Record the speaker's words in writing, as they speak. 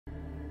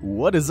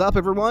What is up,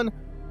 everyone?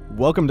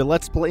 Welcome to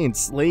Let's Play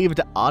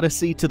Enslaved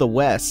Odyssey to the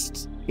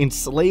West.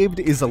 Enslaved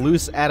is a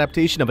loose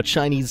adaptation of a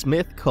Chinese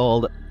myth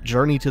called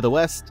Journey to the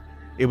West.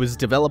 It was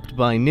developed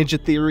by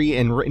Ninja Theory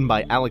and written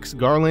by Alex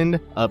Garland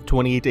of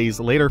 28 Days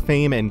Later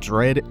fame and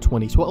Dredd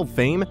 2012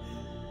 fame.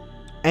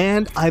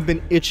 And I've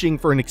been itching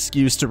for an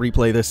excuse to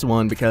replay this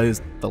one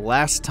because the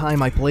last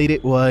time I played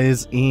it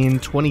was in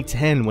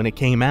 2010 when it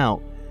came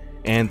out.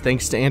 And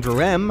thanks to Andrew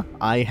M,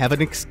 I have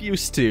an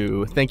excuse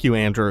to. Thank you,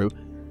 Andrew.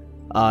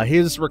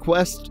 His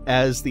request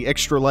as the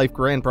Extra Life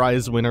Grand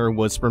Prize winner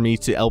was for me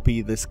to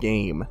LP this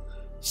game.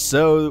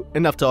 So,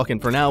 enough talking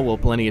for now, we'll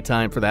have plenty of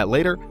time for that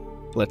later.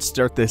 Let's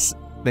start this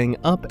thing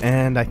up,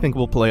 and I think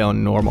we'll play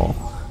on normal.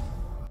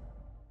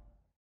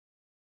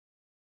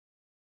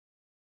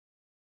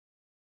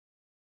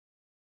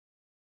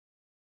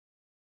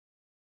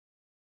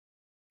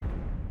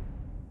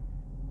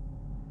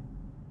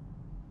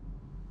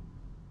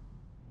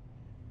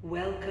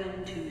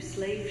 Welcome to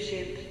Slave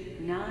Ship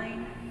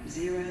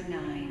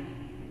 909,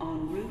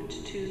 en route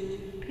to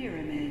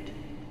Pyramid.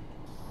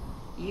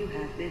 You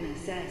have been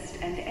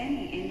assessed, and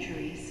any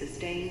injuries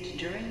sustained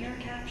during your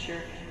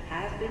capture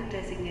have been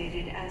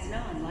designated as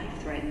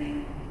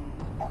non-life-threatening.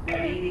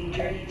 Remaining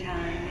journey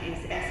time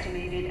is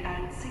estimated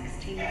at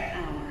 16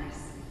 hours.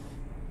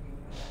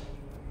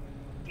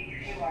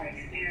 If you are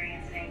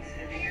experiencing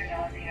severe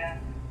nausea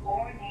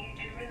or need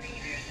to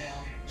relieve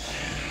yourself,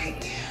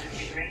 make use of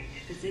the grate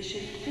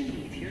Positioned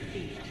beneath your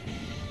feet.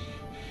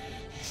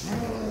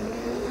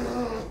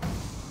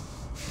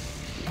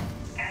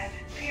 At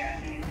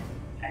Pyramid,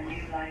 a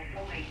new life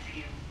awaits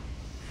you.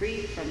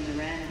 Free from the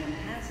random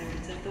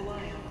hazards of the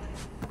wild.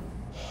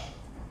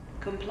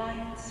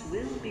 Compliance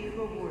will be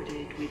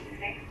rewarded with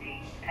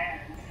Safety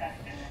and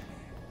sustenance.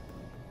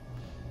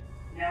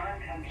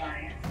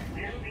 Non-compliance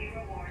will be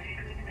rewarded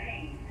with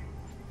pain.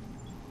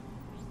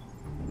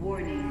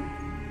 warning.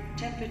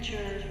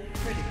 Temperature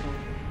critical.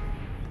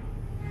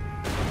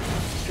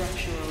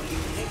 Structural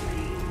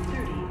integrity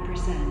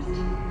 30%.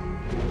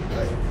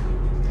 Alert,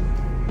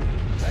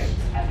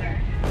 alert.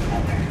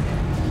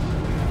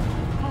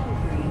 Hull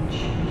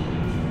breach.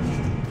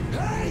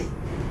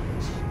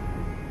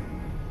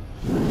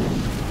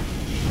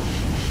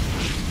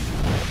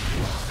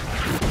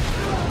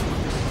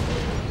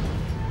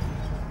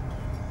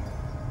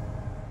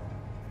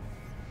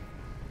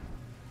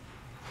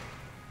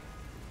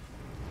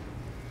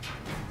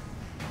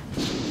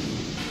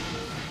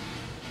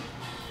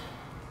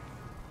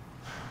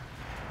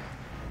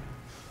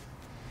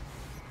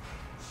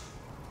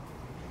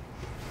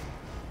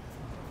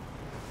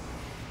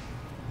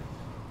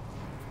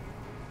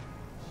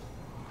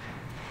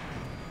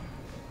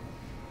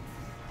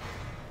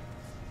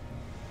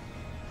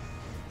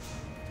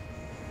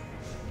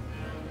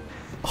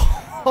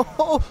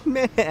 Oh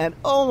man,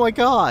 oh my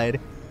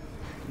god.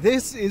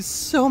 This is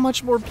so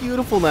much more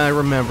beautiful than I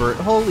remember.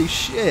 Holy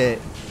shit.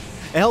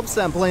 It helps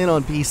that I'm playing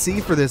on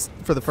PC for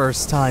the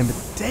first time,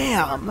 but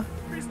damn.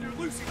 Prisoner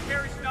loose in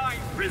Carriage 9!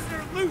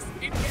 Prisoner loose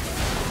in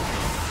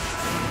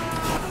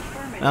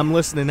I'm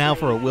listening now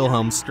for a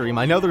Wilhelm stream.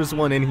 I know there's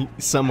one in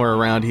somewhere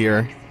around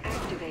here.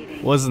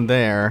 Wasn't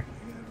there.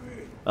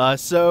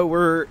 So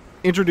we're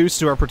introduced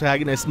to our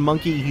protagonist,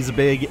 Monkey. He's a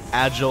big,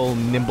 agile,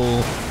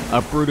 nimble,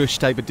 brutish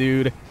type of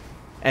dude.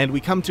 And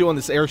we come to on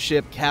this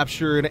airship,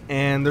 captured,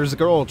 and there's a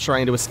girl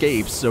trying to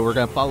escape, so we're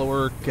gonna follow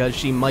her because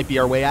she might be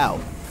our way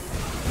out.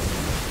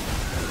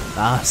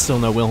 Still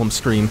no Wilhelm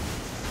stream.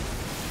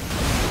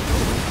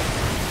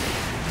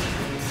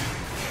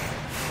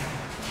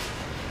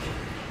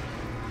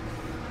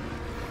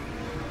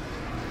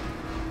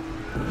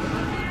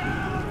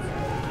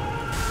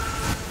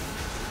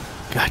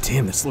 God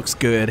damn, this looks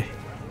good.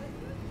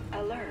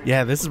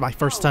 Yeah, this is my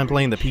first time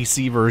playing the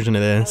PC version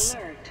of this.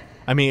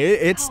 I mean,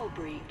 it's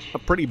a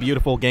pretty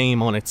beautiful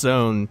game on its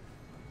own,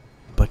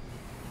 but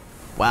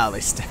wow, they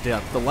stepped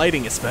up. The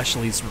lighting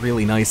especially is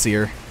really nice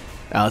here.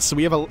 So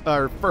we have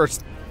our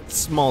first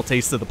small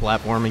taste of the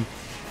platforming.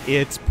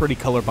 It's pretty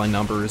color by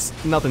numbers,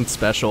 nothing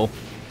special.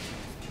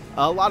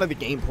 A lot of the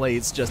gameplay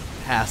is just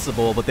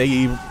passable, but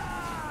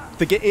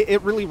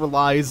it really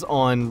relies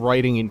on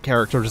writing and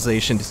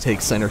characterization to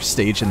take center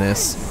stage in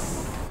this.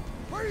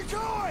 Where are you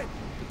going?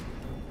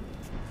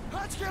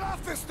 Let's get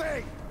off this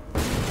thing!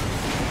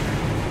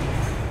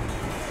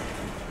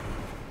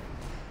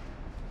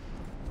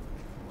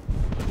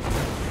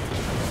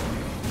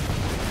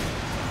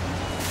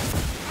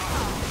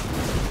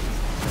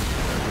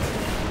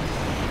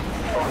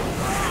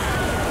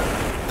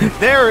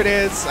 There it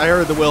is! I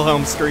heard the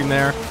Wilhelm scream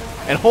there.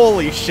 And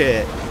holy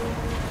shit.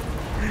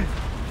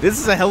 This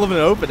is a hell of an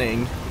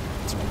opening.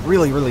 It's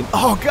really, really...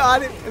 Oh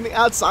god! And the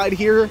outside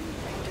here,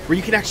 where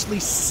you can actually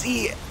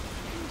see it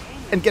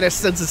and get a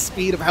sense of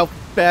speed of how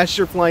fast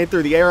you're flying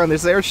through the air on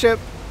this airship.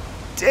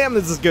 Damn,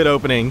 this is a good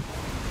opening.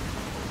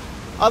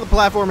 On the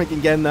platforming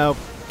again, though,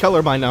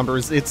 color by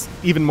numbers, it's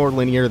even more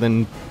linear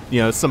than,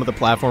 you know, some of the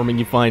platforming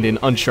you find in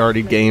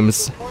Uncharted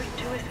games. Report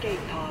to escape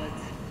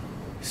pods.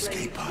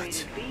 Escape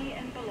pods. Rated B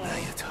and below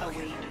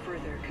await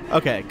further command.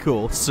 Okay,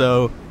 cool.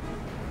 So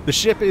The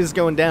ship is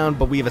going down,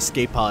 but we have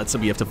escape pods, so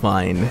we have to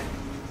find...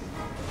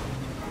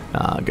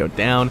 go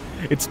down.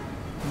 It's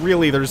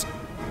really,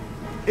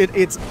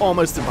 it's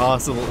almost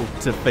impossible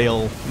to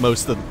fail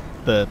most of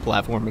the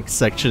platforming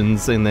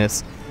sections in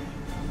this.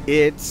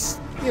 It's,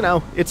 you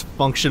know, it's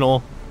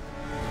functional.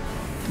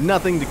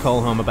 Nothing to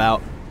call home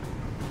about.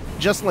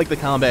 Just like the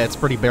combat, it's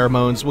pretty bare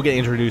bones. We'll get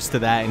introduced to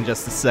that in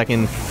just a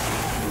second.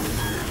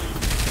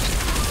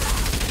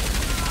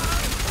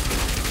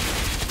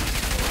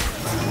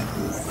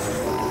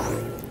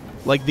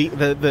 Like,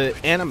 the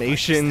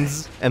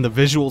animations and the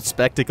visual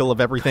spectacle of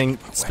everything,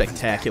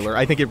 spectacular.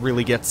 I think it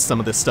really gets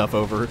some of this stuff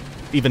over,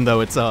 even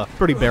though it's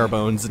pretty bare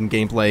bones in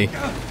gameplay.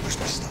 Where's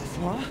my stuff?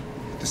 What?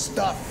 The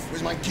stuff.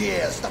 Where's my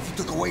gear? The stuff you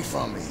took away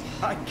from me.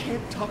 I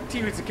can't talk to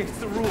you. It's against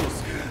the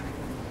rules.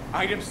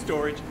 Item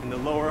storage in the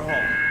lower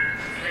hall.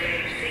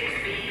 Slave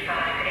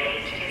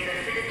 6B58 is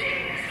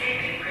assisting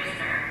escaping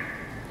prisoner.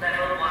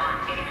 Level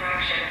 1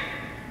 infraction.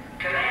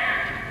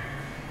 Command.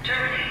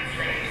 Terminate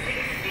slave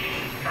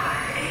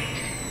 6B58.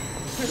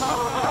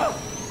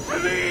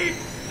 Please!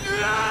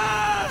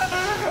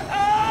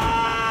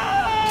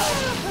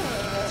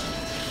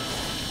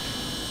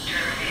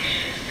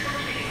 Termination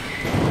complete.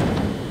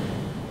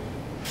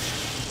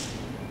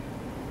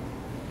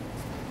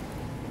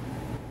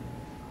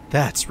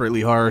 That's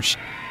really harsh.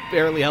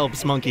 Barely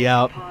helps Monkey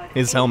out.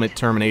 His helmet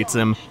terminates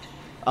him.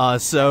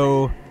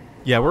 So,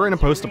 yeah, we're in a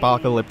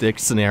post-apocalyptic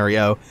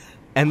scenario,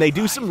 and they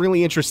do some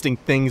really interesting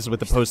things with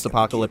the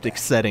post-apocalyptic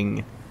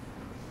setting.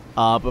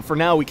 But for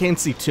now, we can't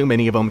see too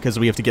many of them because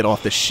we have to get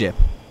off the ship.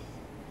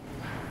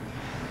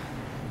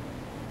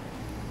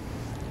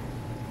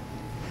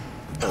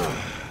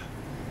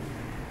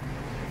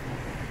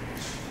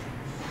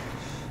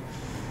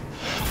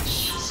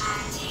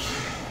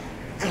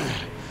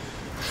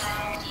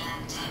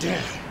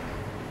 Damn.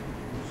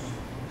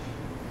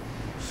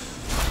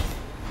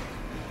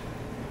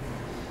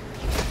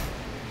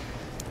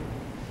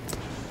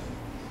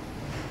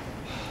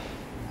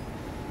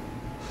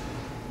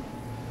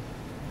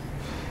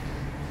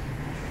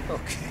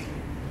 Okay.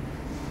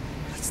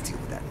 Let's deal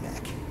with that mech.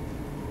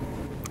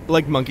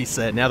 Like Monkey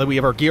said, now that we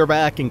have our gear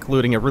back,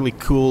 including a really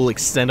cool,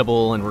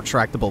 extendable, and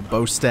retractable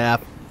bow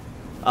staff,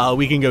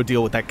 we can go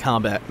deal with that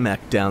combat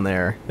mech down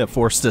there that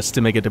forced us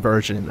to make a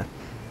diversion.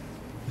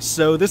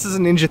 So this is a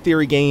Ninja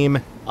Theory game,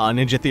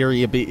 Ninja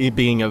Theory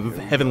being of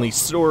Heavenly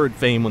Sword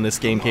fame when this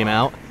game came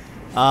out.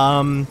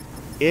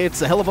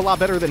 It's a hell of a lot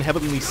better than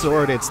Heavenly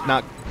Sword.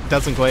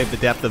 Doesn't quite have the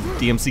depth of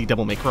DMC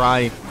Devil May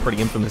Cry,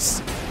 pretty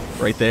infamous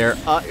right there.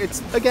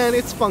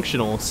 It's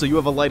functional, so you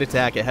have a light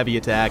attack, a heavy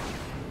attack,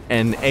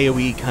 an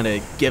AoE kind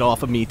of get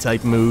off of me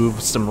type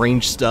move, some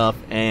range stuff,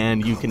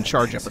 and you can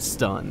charge up a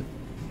stun.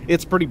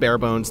 It's pretty bare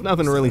bones,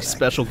 nothing really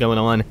special going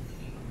on.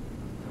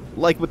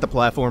 Like with the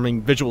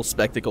platforming, visual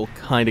spectacle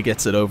kind of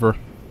gets it over.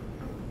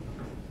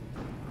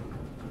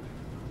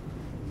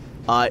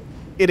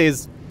 It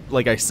is,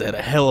 like I said,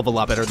 a hell of a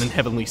lot better than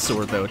Heavenly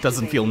Sword, though. It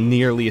doesn't feel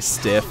nearly as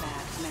stiff.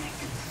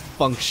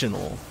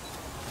 Functional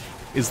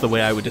is the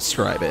way I would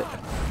describe it.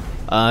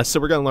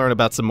 So we're going to learn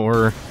about some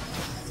more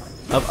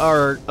of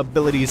our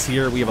abilities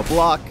here. We have a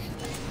block.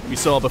 We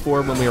saw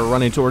before when we were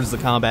running towards the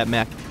combat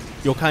mech.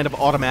 You'll kind of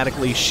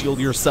automatically shield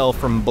yourself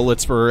from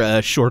bullets for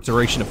a short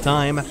duration of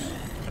time.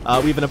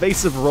 We have an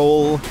evasive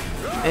roll,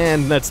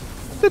 and that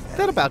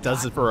about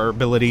does it for our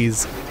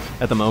abilities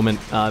at the moment.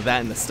 That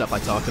and the stuff I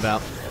talked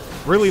about.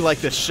 Really like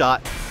this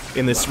shot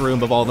in this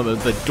room of all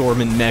the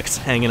dormant mechs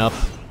hanging up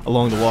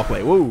along the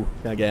walkway. Whoa,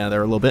 gotta get out of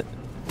there a little bit.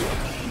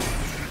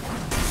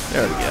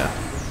 There we go.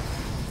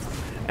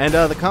 And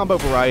the combo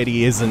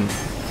variety isn't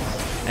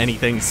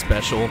anything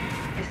special.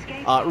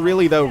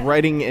 Really, though,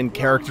 writing and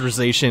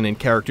characterization and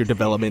character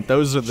development,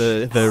 those are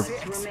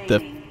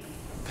the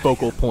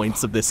focal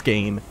points of this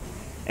game.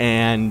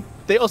 And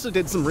they also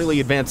did some really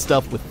advanced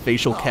stuff with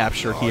facial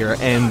capture here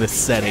and the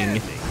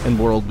setting and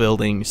world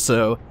building,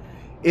 so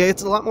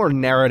it's a lot more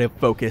narrative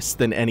focused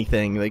than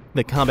anything. Like,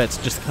 the combat's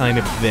just kind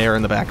of there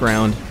in the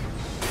background.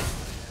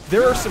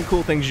 There are some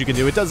cool things you can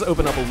do. It does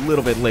open up a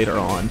little bit later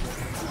on,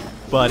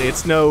 but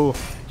it's no,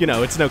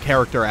 it's no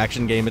character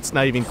action game. It's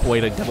not even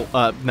quite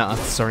a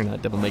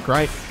not Devil May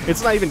Cry.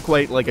 It's not even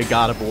quite like a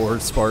God of War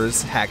as far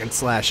as hack and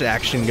slash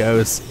action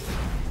goes.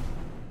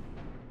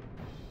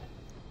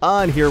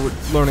 And here we're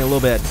learning a little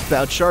bit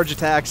about charge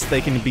attacks.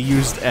 They can be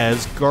used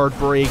as guard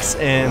breaks,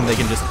 and they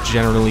can just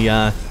generally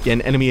get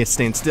an enemy to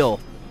stand still.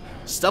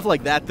 Stuff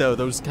like that, though,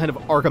 those kind of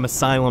Arkham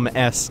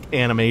Asylum-esque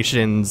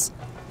animations,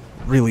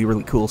 really,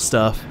 really cool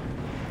stuff.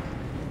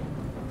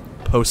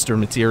 Poster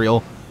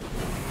material.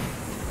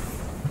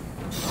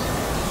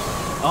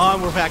 Oh,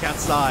 and we're back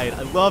outside.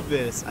 I love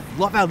this. I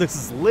love how this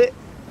is lit.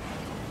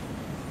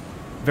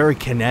 Very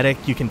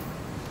kinetic. You can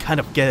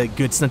kind of get a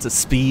good sense of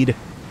speed.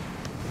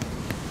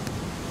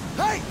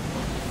 Hey!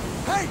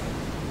 Hey!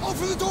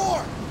 Open the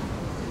door!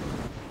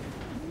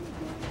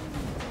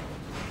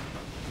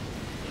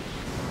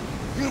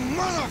 You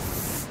mother...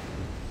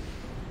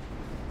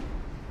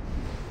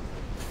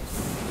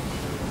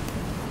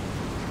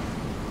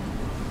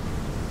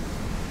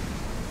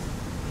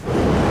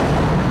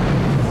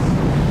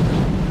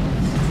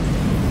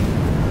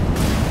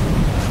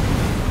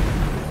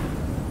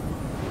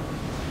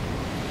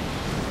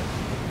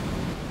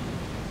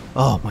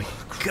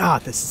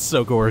 God, this is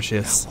so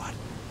gorgeous.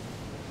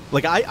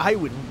 Like, I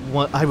would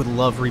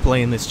love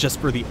replaying this just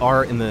for the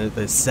art and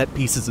the set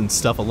pieces and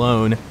stuff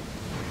alone.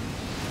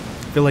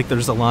 I feel like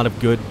there's a lot of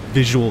good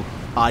visual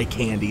eye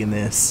candy in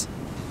this.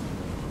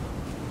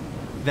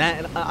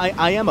 That,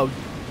 I am a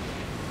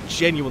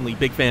genuinely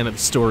big fan of the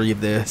story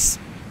of this.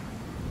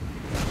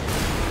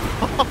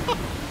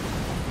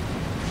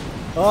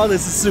 Oh,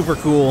 this is super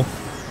cool.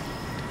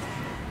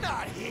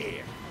 Not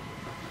here.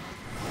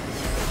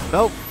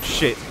 Oh,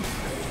 shit.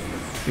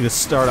 Need to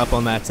start up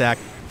on that attack.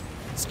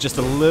 It's just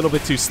a little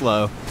bit too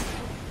slow.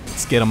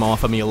 Let's get him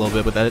off of me a little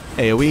bit with that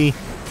AoE.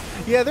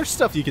 Yeah, there's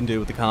stuff you can do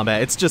with the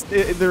combat. It's just,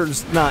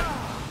 there's not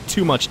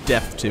too much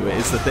depth to it.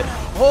 It's the thing.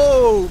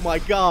 Oh my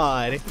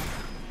god!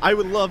 I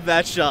would love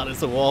that shot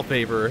as a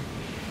wallpaper.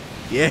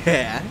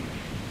 Yeah!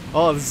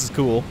 Oh, this is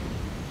cool.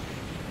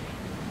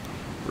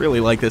 Really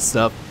like this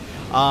stuff.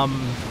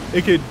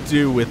 It could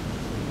do with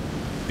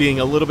being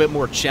a little bit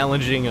more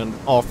challenging on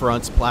all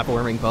fronts,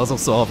 platforming, puzzle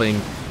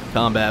solving,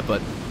 combat, but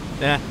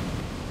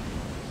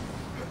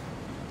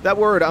that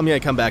word I'm gonna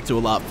come back to a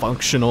lot.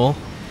 Functional.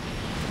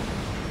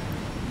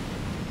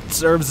 It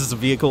serves as a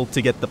vehicle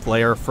to get the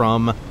player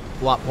from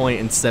plot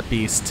point and set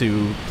piece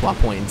to plot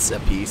point and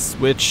set piece,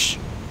 which,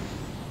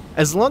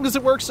 as long as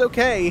it works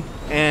okay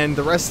and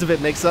the rest of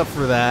it makes up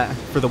for that,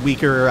 for the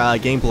weaker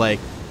gameplay,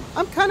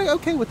 I'm kind of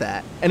okay with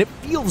that. And it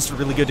feels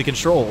really good to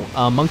control.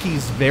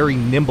 Monkey's very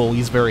nimble,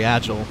 he's very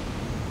agile.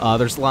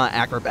 There's a lot of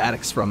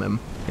acrobatics from him.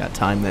 Gotta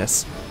time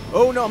this.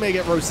 Oh no, I'm gonna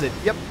get roasted.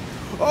 Yep.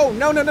 Oh,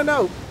 no, no, no,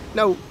 no.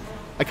 No.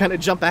 I kind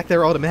of jumped back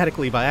there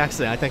automatically by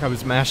accident. I think I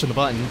was mashing the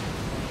button.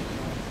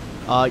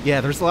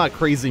 Yeah, there's a lot of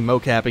crazy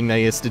mocapping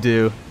they used to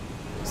do.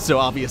 So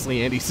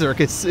obviously Andy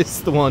Serkis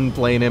is the one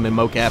playing him and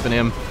mocapping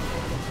him.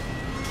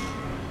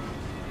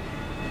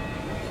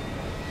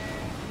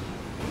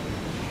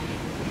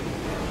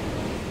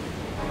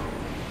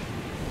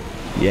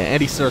 Yeah,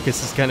 Andy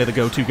Serkis is kind of the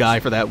go-to guy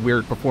for that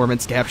weird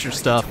performance capture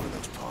stuff.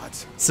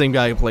 Same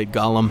guy who played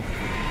Gollum.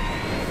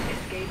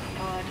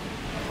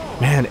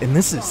 Man, and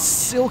this is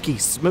silky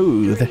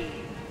smooth. 3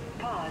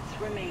 pods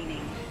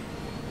remaining.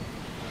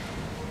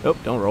 Oh,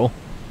 don't roll.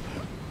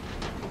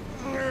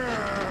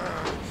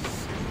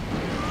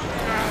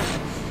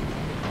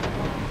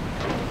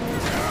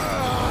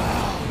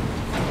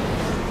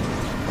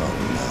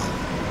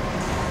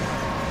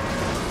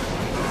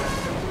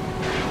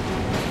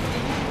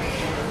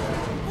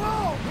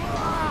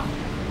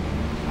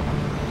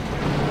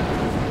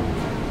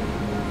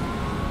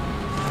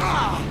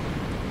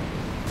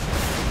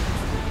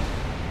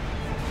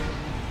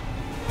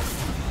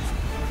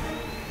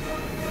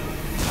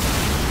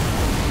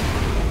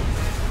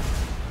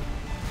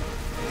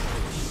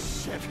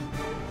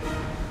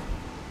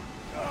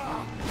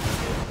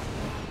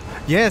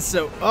 Yeah,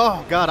 so,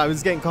 oh god, I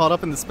was getting caught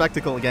up in the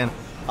spectacle again.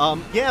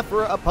 Yeah,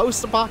 for a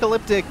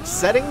post-apocalyptic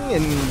setting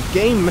and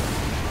game,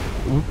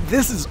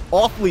 this is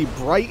awfully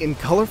bright and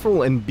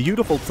colorful and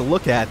beautiful to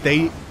look at.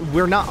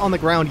 We're not on the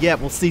ground yet,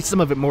 we'll see some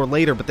of it more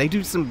later, but they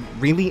do some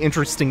really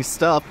interesting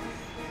stuff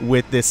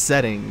with this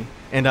setting.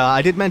 And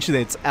I did mention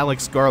that it's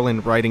Alex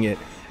Garland writing it,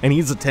 and he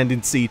has a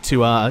tendency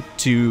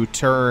to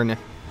turn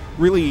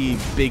really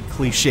big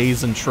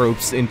cliches and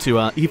tropes into,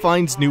 he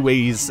finds new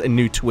ways and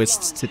new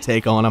twists to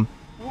take on them.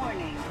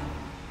 Warning.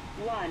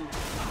 1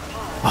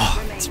 pod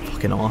Oh, it's remaining.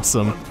 fucking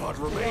awesome. Pod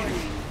remaining.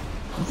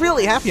 I'm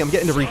really happy I'm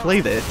getting to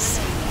replay this.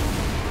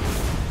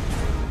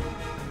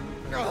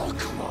 Oh,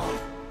 come on.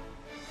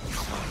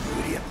 Come on,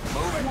 you idiot.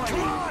 Move it.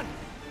 Come on.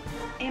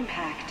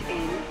 Impact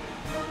in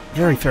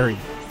Very, very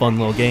fun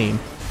little game.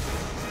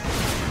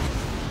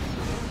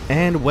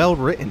 And well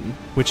written,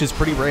 which is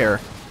pretty rare.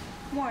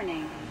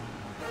 warning.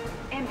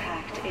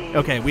 Impact in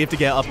Okay, we have to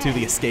get up to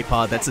the escape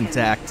pod that's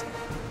intact.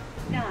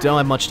 9, Don't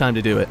have much time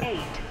to do it. 8.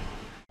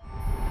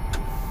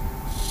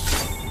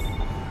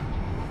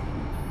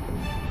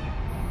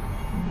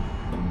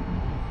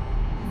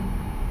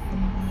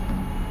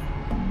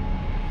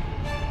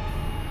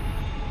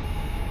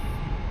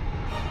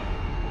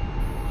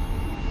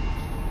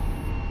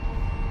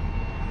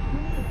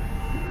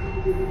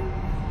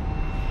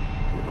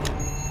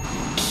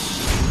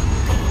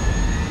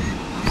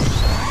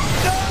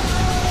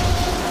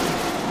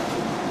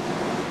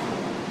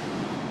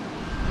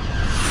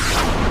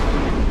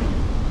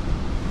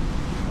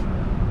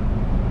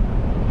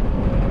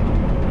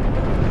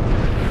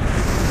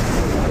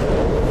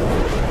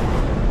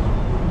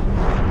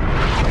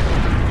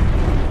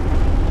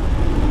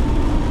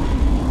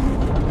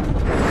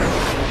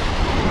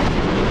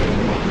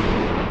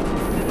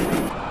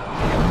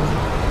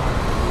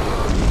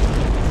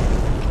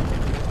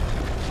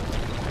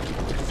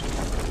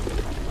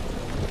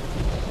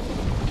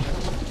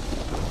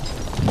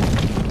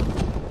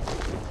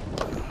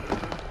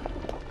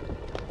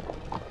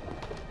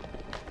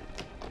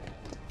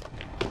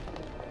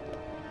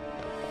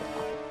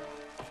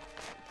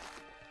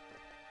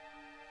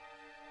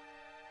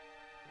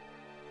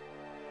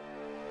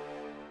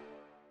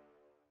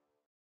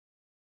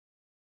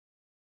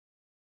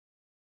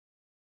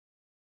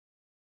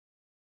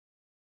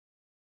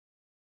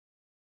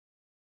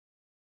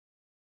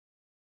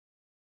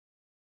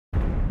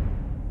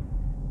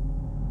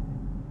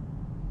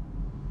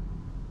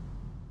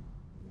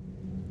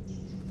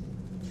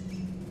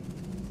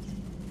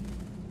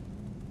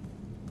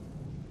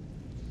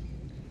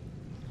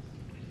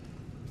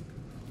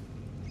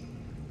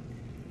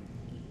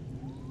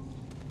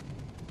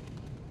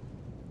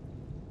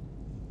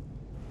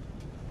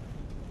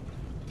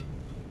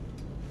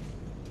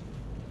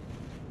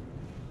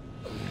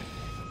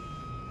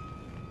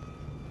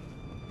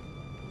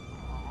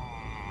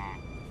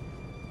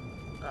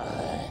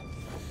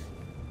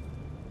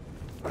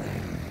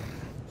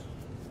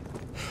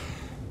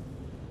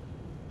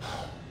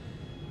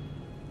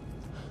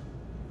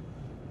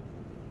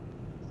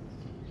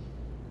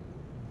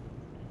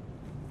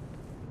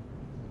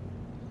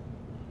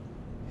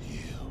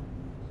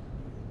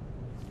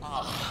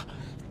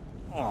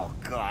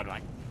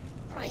 God,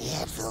 my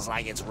head feels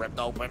like it's ripped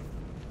open.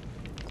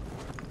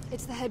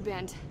 It's the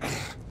headband.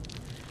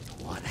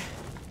 What?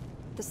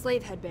 The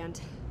slave headband.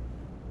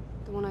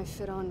 The one I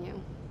fit on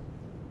you.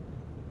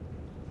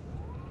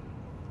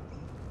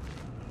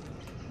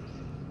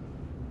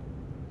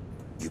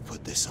 You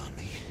put this on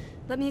me.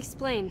 Let me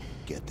explain.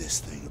 Get this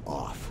thing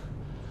off,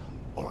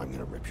 or I'm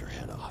gonna rip your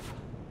head off.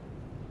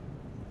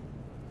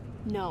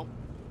 No.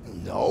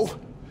 No?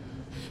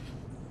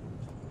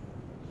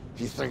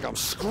 You think I'm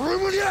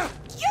screwing with you?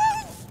 You!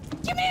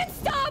 Come in,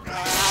 stop!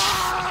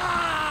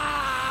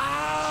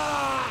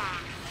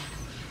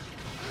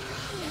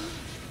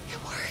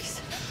 It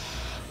works.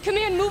 Come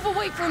in, move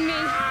away from me.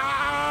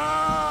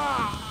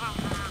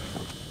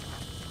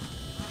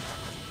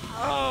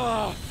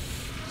 Oh.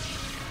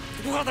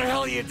 What the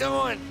hell are you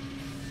doing?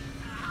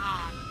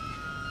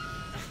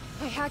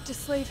 I hacked a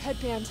slave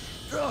headband,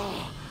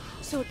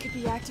 so it could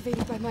be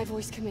activated by my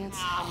voice commands.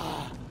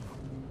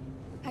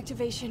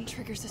 Activation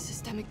triggers a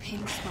systemic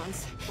pain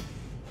response.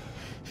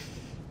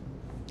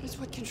 It's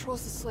what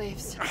controls the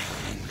slaves.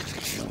 I'm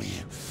gonna kill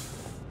you.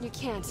 You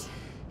can't.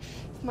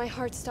 If my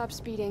heart stops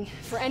beating,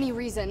 for any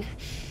reason,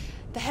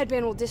 the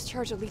headband will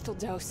discharge a lethal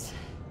dose.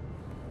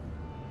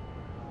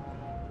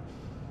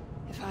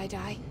 If I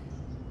die,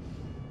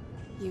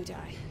 you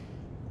die.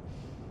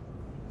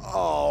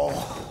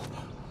 Oh.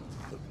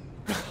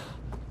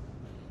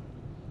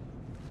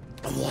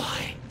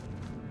 Why?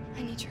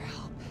 I need your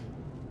help.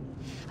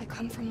 I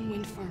come from a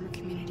wind farmer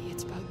community.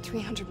 It's about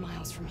 300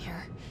 miles from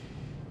here.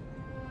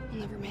 I'll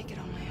never make it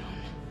on my own.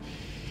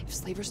 If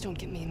slavers don't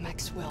get me,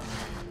 Mex will.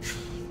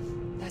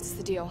 That's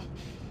the deal.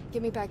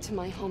 Get me back to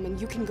my home and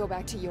you can go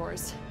back to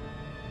yours.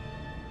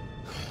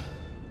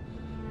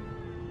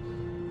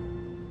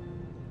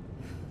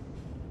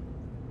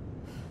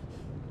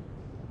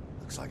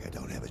 Looks like I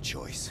don't have a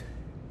choice.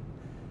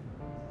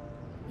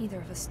 Neither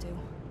of us do.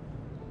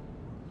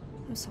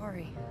 I'm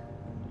sorry.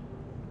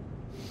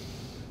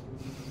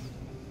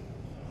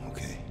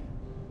 Okay.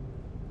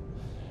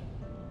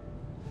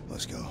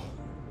 Let's go.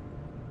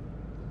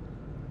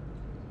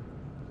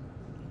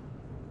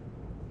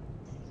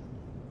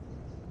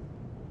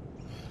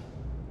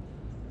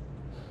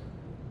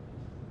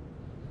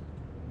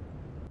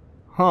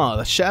 Huh,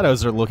 the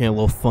shadows are looking a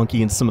little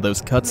funky in some of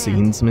those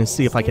cutscenes. I'm gonna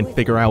see if I can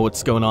figure out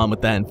what's going on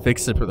with that and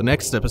fix it for the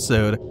next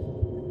episode.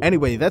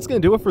 Anyway, that's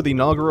gonna do it for the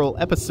inaugural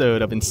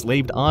episode of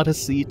Enslaved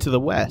Odyssey to the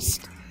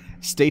West.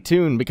 Stay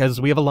tuned, because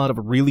we have a lot of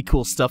really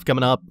cool stuff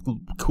coming up,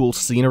 cool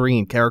scenery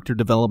and character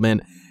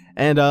development,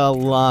 and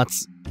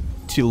lots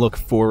to look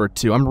forward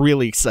to. I'm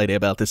really excited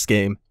about this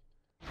game.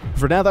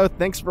 For now though,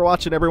 thanks for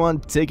watching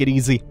everyone, take it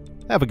easy,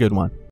 have a good one.